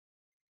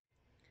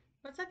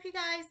What's up, you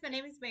guys? My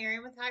name is Mary.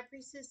 I'm with High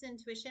Priestess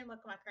Intuition.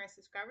 Welcome, my current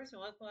subscribers,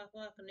 and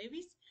welcome,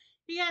 newbies.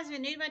 If you guys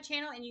are new to my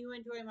channel and you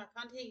enjoy my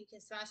content, you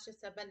can smash the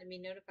sub button to be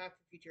notified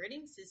for future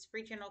readings. This is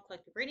free general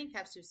collective reading.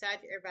 Taps to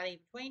side to everybody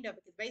in between. Don't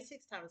forget the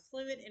basics. Time is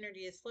fluid.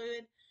 Energy is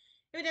fluid.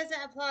 If it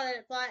doesn't apply, let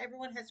it fly.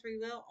 Everyone has free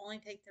will.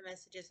 Only take the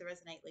messages that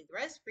resonate. Leave the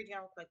rest. Free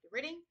general collective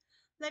reading.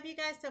 Love you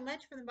guys so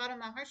much from the bottom of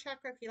my heart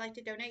chakra. If you'd like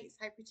to donate, it's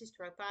High Priestess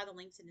to by the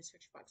links in the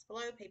description box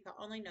below. PayPal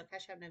only, no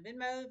Cash App, no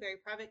Venmo. Very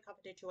private,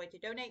 confidential way to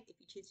donate if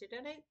you choose to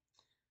donate.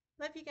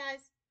 Love you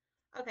guys.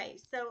 Okay,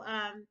 so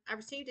I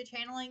received a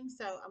channeling,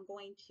 so I'm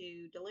going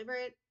to deliver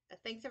it.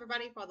 Thanks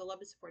everybody for all the love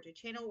and support to the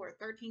channel. We're at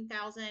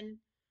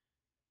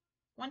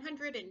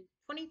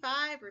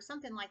 13,125 or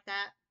something like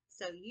that.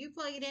 So you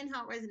plug it in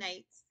how it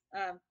resonates.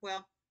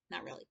 Well,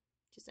 not really.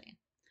 Just saying.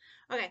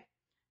 Okay.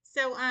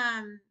 So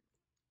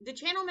the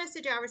channel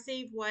message I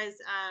received was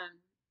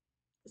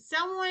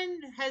someone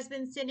has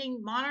been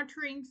sending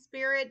monitoring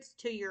spirits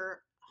to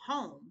your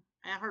home.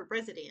 I heard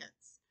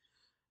residence.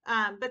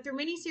 But through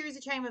many series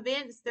of chain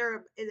events,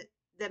 the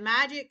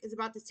magic is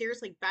about to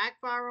seriously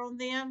backfire on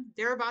them.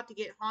 They're about to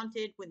get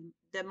haunted with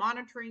the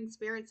monitoring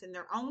spirits in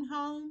their own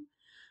home.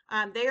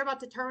 They are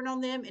about to turn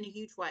on them in a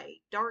huge way.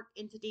 Dark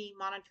entity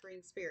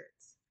monitoring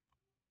spirits,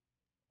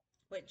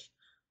 which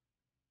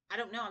I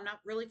don't know. I'm not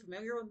really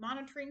familiar with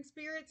monitoring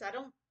spirits. I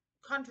don't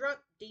conjure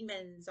up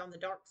demons on the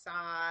dark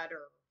side,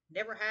 or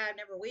never have,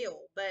 never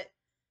will. But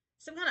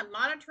some kind of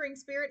monitoring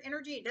spirit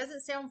energy. It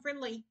doesn't sound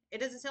friendly. It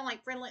doesn't sound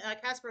like friendly,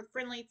 Casper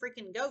friendly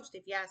freaking ghost,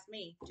 if you ask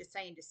me. Just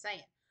saying, just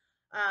saying.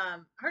 I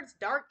heard it's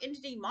dark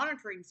entity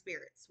monitoring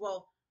spirits.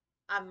 Well,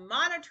 a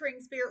monitoring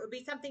spirit would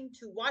be something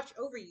to watch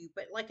over you,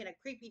 but like in a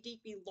creepy,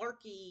 deepy,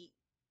 lurky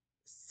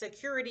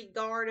security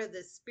guard of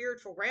the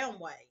spiritual realm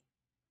way,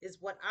 is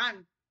what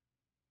I'm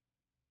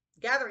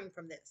gathering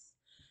from this.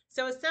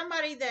 So it's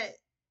somebody that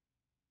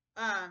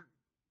um,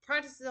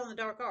 practices on the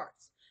dark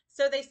arts.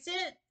 So they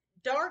sent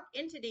dark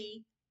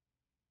entity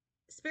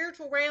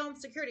spiritual realm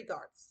security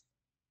guards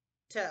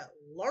to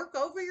lurk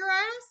over your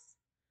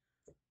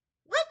ass?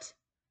 What?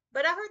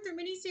 But I heard through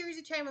many series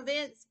of chain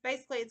events,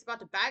 basically it's about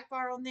to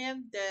backfire on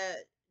them. The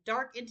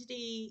dark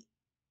entity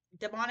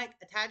demonic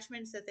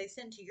attachments that they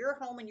sent to your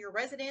home and your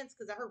residence,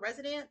 because I heard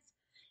residence,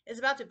 is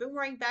about to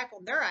boomerang back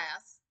on their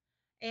ass.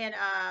 And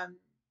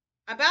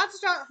about to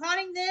start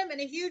haunting them in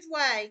a huge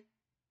way.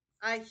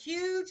 A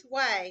huge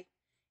way.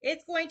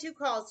 It's going to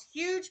cause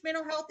huge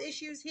mental health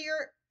issues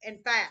here and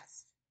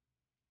fast.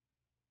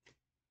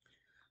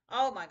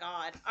 Oh my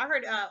God. I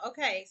heard,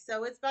 okay,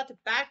 so it's about to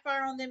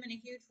backfire on them in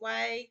a huge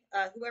way.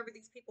 Whoever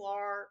these people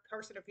are,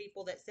 person or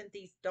people that sent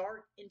these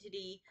dark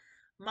entity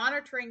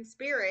monitoring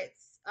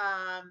spirits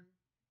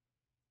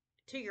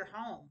to your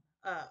home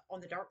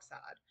on the dark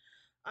side.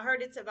 I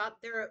heard it's about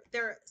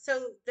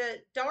so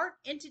the dark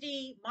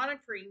entity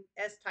monitoring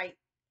S type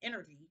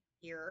energy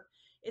here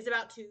is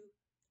about to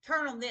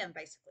turn on them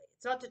basically.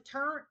 It's about to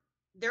turn,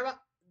 they're about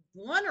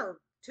one or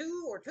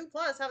two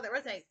plus, however that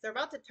resonates. They're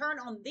about to turn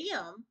on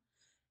them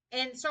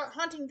and start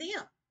hunting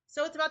them.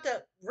 So it's about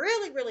to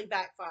really, really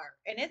backfire.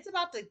 And it's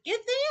about to get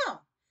them.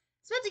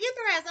 It's about to get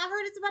their ass. I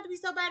heard it's about to be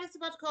so bad it's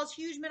about to cause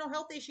huge mental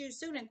health issues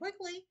soon and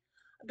quickly,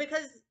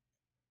 because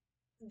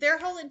their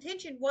whole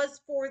intention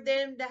was for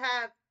them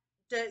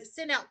to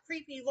send out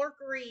creepy,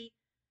 lurkery,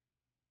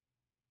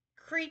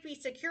 creepy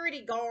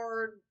security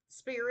guard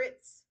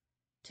spirits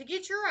to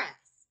get your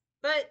ass.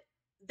 But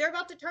they're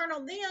about to turn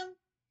on them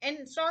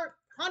and start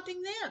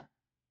haunting them.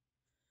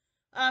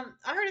 I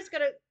heard it's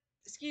gonna,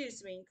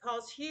 excuse me,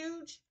 cause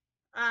huge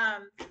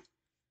um,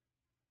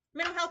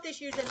 mental health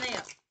issues in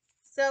them.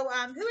 So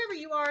whoever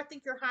you are, I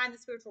think you're high in the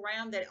spiritual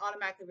realm, that it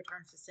automatically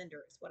returns to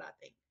sender is what I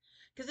think.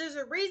 Because there's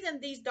a reason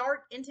these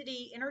dark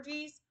entity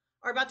energies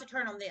are about to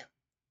turn on them.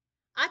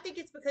 I think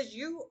it's because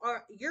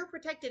you're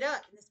protected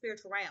up in the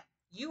spiritual realm.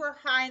 You are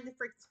high in the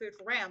freaking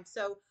spiritual realm.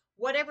 So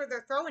whatever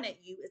they're throwing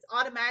at you is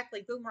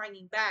automatically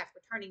boomeranging back,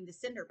 returning to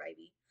sender,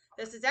 baby.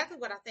 That's exactly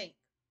what I think.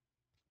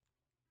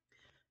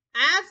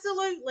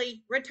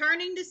 Absolutely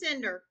returning to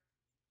sender.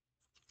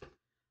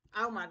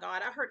 Oh my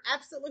God, I heard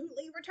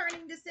absolutely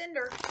returning to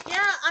sender.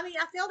 Yeah, I mean,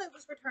 I felt it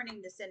was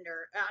returning to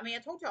sender. I mean, I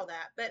told y'all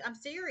that, but I'm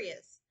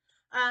serious.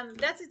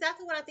 That's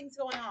exactly what I think is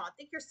going on. I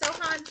think you're so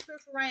high in the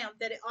spiritual realm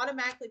that it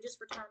automatically just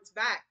returns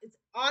back. It's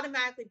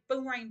automatically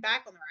boomerang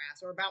back on their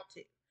ass, or about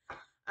to.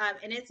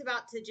 And it's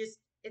about to just,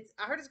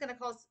 I heard it's going to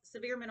cause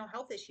severe mental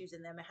health issues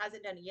in them. It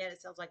hasn't done it yet.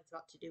 It sounds like it's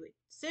about to do it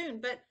soon,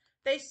 but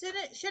they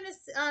shouldn't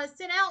have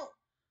sent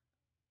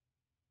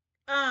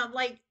out,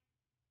 like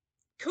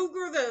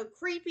Cougar the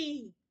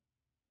creepy,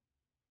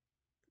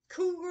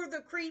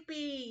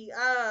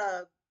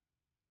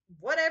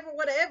 whatever.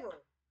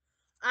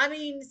 I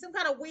mean, some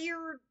kind of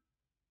weird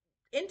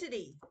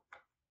entity.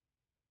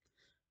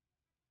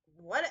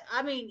 What?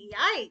 I mean,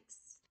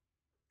 yikes.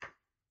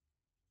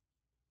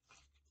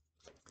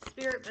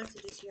 Spirit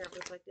messages here,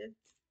 reflective.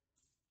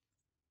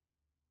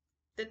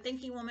 The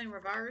thinking woman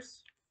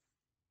reverse.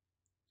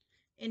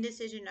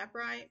 Indecision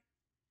upright.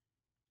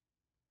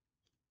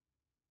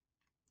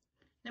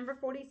 Number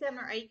 47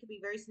 or 8 could be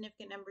very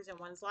significant numbers in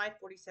one's life.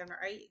 47 or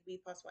 8, it could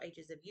be possible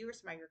ages of you or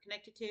somebody you're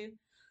connected to,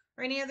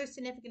 or any other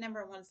significant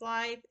number in one's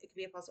life. It could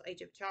be a possible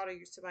age of a child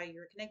or somebody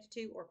you're connected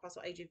to, or a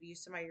possible age of you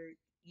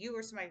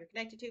or somebody you're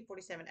connected to.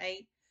 47,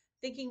 8.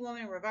 Thinking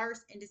woman in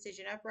reverse,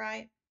 indecision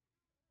upright.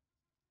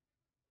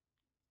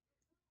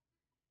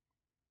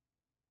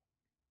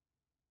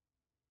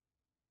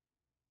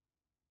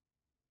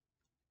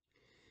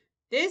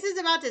 This is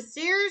about to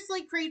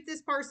seriously creep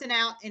this person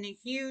out in a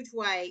huge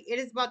way. It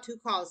is about to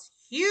cause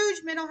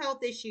huge mental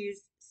health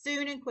issues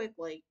soon and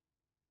quickly.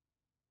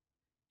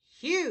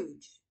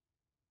 Huge.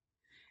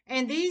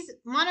 And these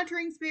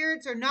monitoring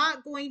spirits are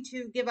not going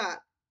to give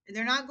up, and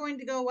they're not going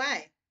to go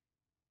away.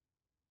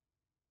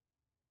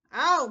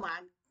 Oh my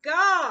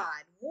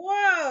God.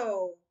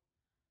 Whoa.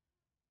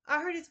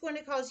 I heard it's going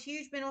to cause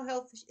huge mental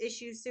health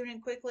issues soon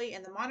and quickly,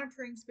 and the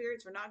monitoring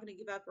spirits are not going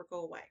to give up or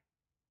go away.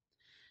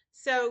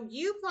 So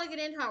you plug it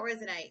in how it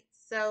resonates.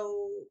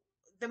 So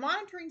the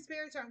monitoring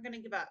spirits aren't going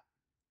to give up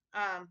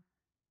um,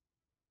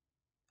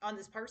 on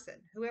this person,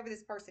 whoever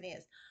this person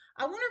is.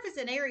 I wonder if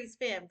it's an Aries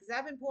femme because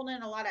I've been pulling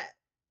in a lot of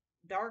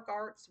dark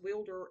arts,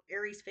 wielder,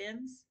 Aries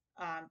femmes.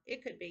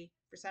 It could be.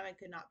 For some, it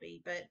could not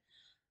be. But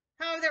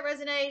however that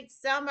resonates,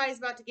 somebody's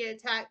about to get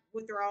attacked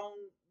with their own.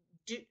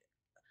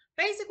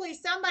 Basically,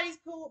 somebody's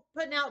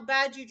putting out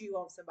bad juju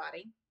on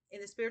somebody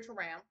in the spiritual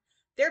realm.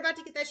 They're about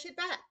to get that shit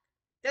back.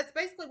 That's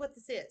basically what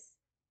this is.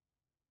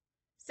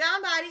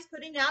 Somebody's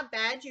putting out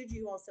bad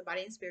juju on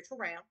somebody in the spiritual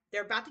realm.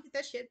 They're about to get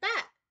that shit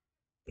back.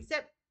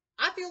 Except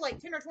I feel like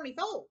 10 or 20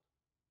 fold.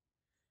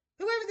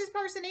 Whoever this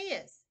person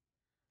is.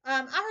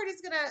 I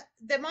heard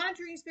the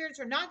monitoring spirits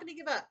are not going to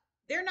give up.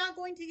 They're not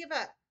going to give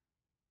up.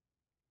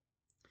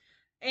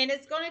 And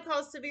it's going to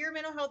cause severe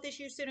mental health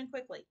issues soon and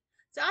quickly.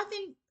 So I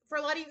think for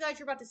a lot of you guys,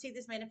 you're about to see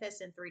this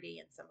manifest in 3D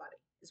in somebody,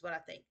 is what I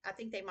think. I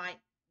think they might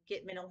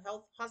get mental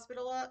health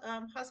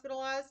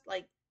hospitalized.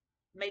 Like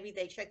maybe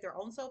they check their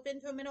own self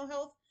into a mental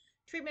health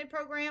treatment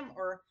program,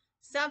 or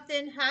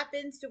something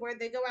happens to where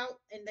they go out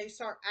and they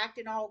start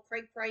acting all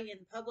cray cray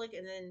in public,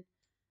 and then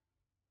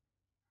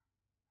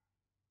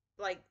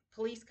like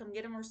police come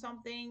get them or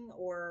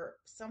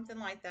something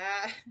like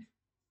that.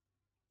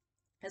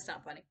 It's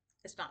not funny.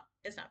 It's not.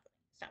 It's not funny.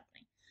 It's not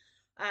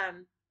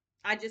funny.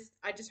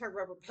 I just heard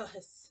rubber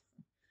bus.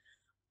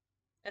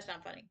 That's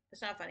not funny.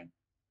 It's not funny.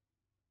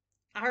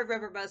 I heard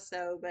rubber bus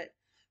though, but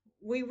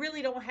we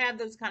really don't have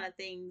those kind of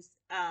things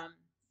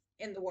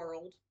in the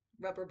world,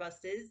 rubber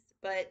buses.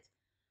 But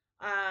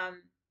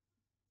um,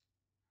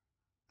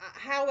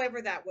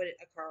 however that would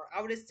occur,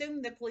 I would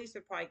assume the police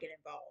would probably get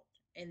involved,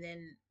 and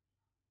then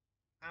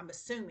I'm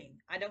assuming.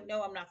 I don't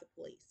know. I'm not the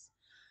police,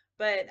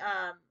 but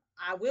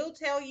I will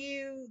tell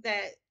you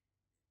that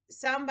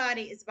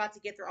somebody is about to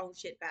get their own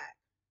shit back,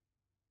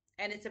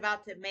 and it's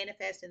about to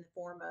manifest in the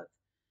form of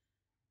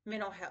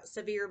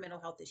severe mental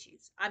health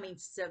issues. I mean,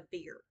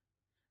 severe.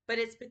 But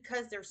it's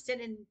because they're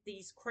sending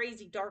these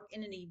crazy dark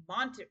entity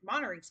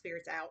monitoring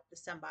spirits out to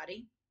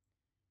somebody.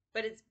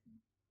 But it's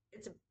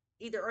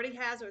either already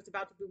has or it's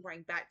about to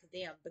boomerang back to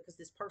them because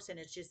this person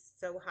is just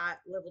so high,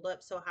 leveled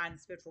up so high in the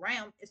spiritual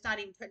realm, it's not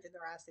even touching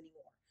their ass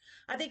anymore.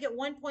 I think at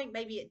one point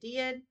maybe it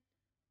did,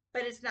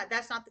 but it's not.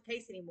 That's not the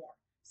case anymore.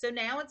 So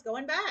now it's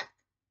going back.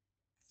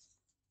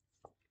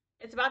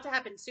 It's about to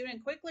happen soon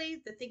and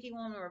quickly. The thinking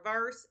woman in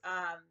reverse.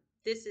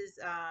 This is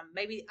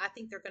maybe I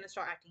think they're going to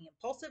start acting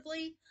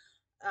impulsively,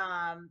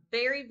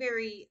 very,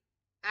 very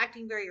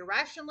acting very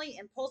irrationally,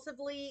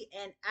 impulsively,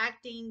 and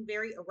acting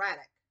very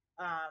erratic.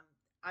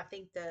 I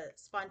think the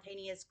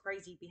spontaneous,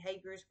 crazy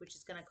behaviors, which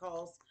is going to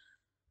cause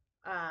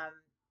um,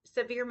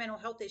 severe mental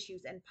health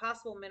issues and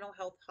possible mental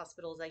health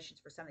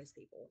hospitalizations for some of these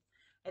people.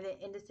 And then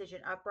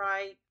indecision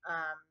upright.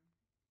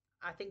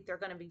 I think they're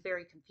going to be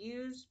very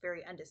confused,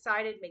 very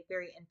undecided, make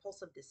very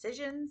impulsive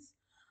decisions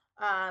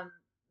um,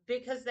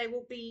 because they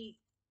will be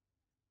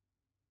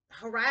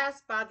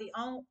harassed by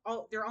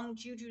their own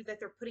juju that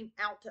they're putting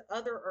out to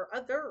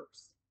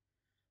others,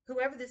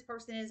 whoever this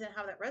person is and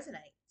how that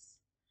resonates.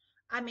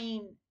 I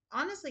mean,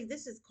 honestly,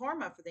 this is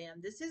karma for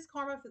them. This is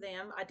karma for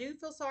them. I do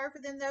feel sorry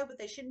for them though, but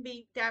they shouldn't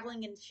be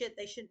dabbling in shit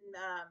they shouldn't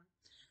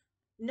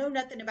know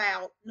nothing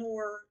about,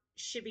 nor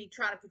should be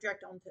trying to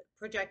project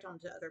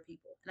onto other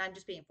people. And I'm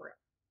just being for real.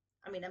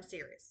 I mean, I'm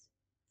serious.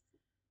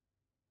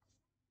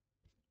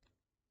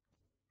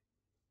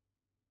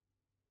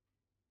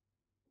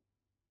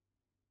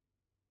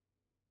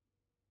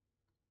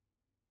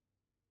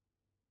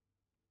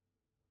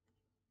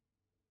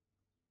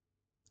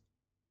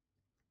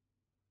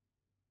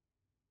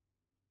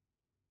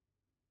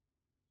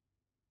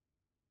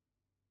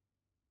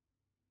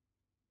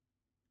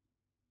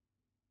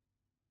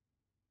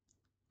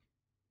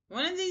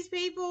 One of these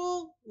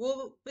people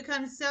will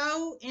become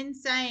so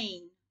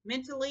insane,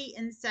 mentally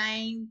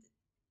insane,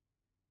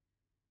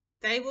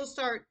 they will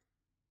start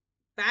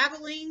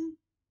babbling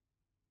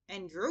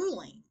and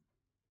drooling.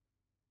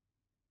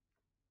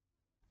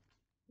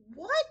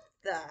 What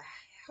the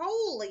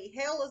holy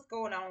hell is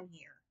going on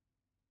here?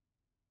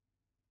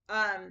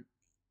 Um,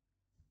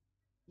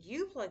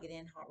 You plug it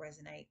in, how it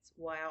resonates.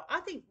 Wow.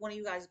 I think one of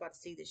you guys is about to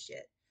see this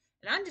shit.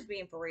 And I'm just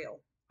being for real.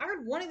 I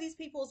heard one of these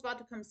people is about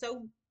to become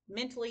so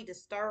mentally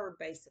disturbed,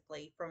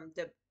 basically, from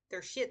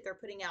their shit they're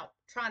putting out,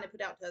 trying to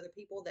put out to other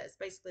people, that's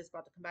basically it's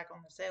about to come back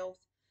on themselves.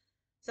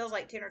 Sells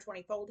like 10 or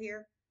 20 fold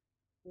here.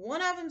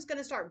 One of them's going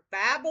to start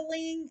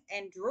babbling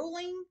and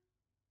drooling.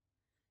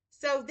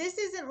 So this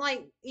isn't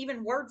like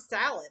even word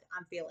salad,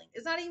 I'm feeling.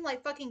 It's not even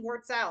like fucking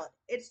word salad.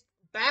 It's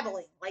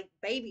babbling like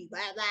baby blah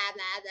blah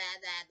blah blah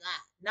blah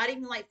blah. Not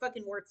even like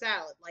fucking word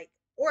salad. Like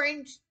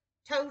orange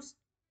toast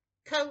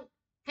coat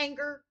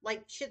hanger,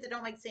 like shit that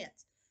don't make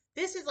sense.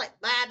 This is like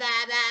blah blah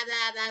blah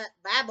blah blah,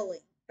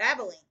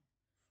 babbling,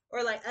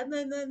 or like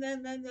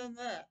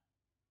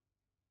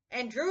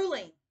and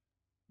drooling.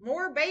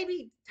 More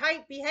baby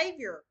type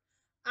behavior.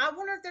 I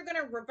wonder if they're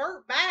going to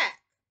revert back.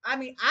 I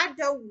mean, I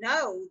don't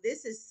know.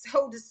 This is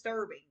so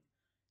disturbing.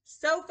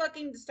 So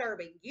fucking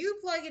disturbing. You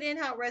plug it in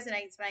how it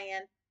resonates,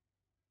 man.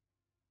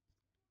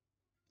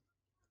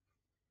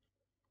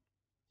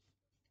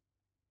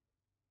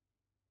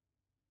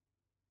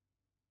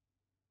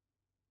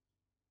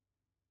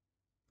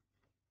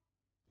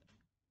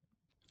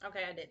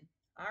 Okay, I didn't.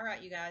 All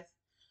right, you guys.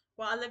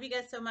 Well, I love you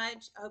guys so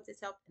much. I hope this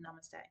helped, and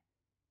namaste.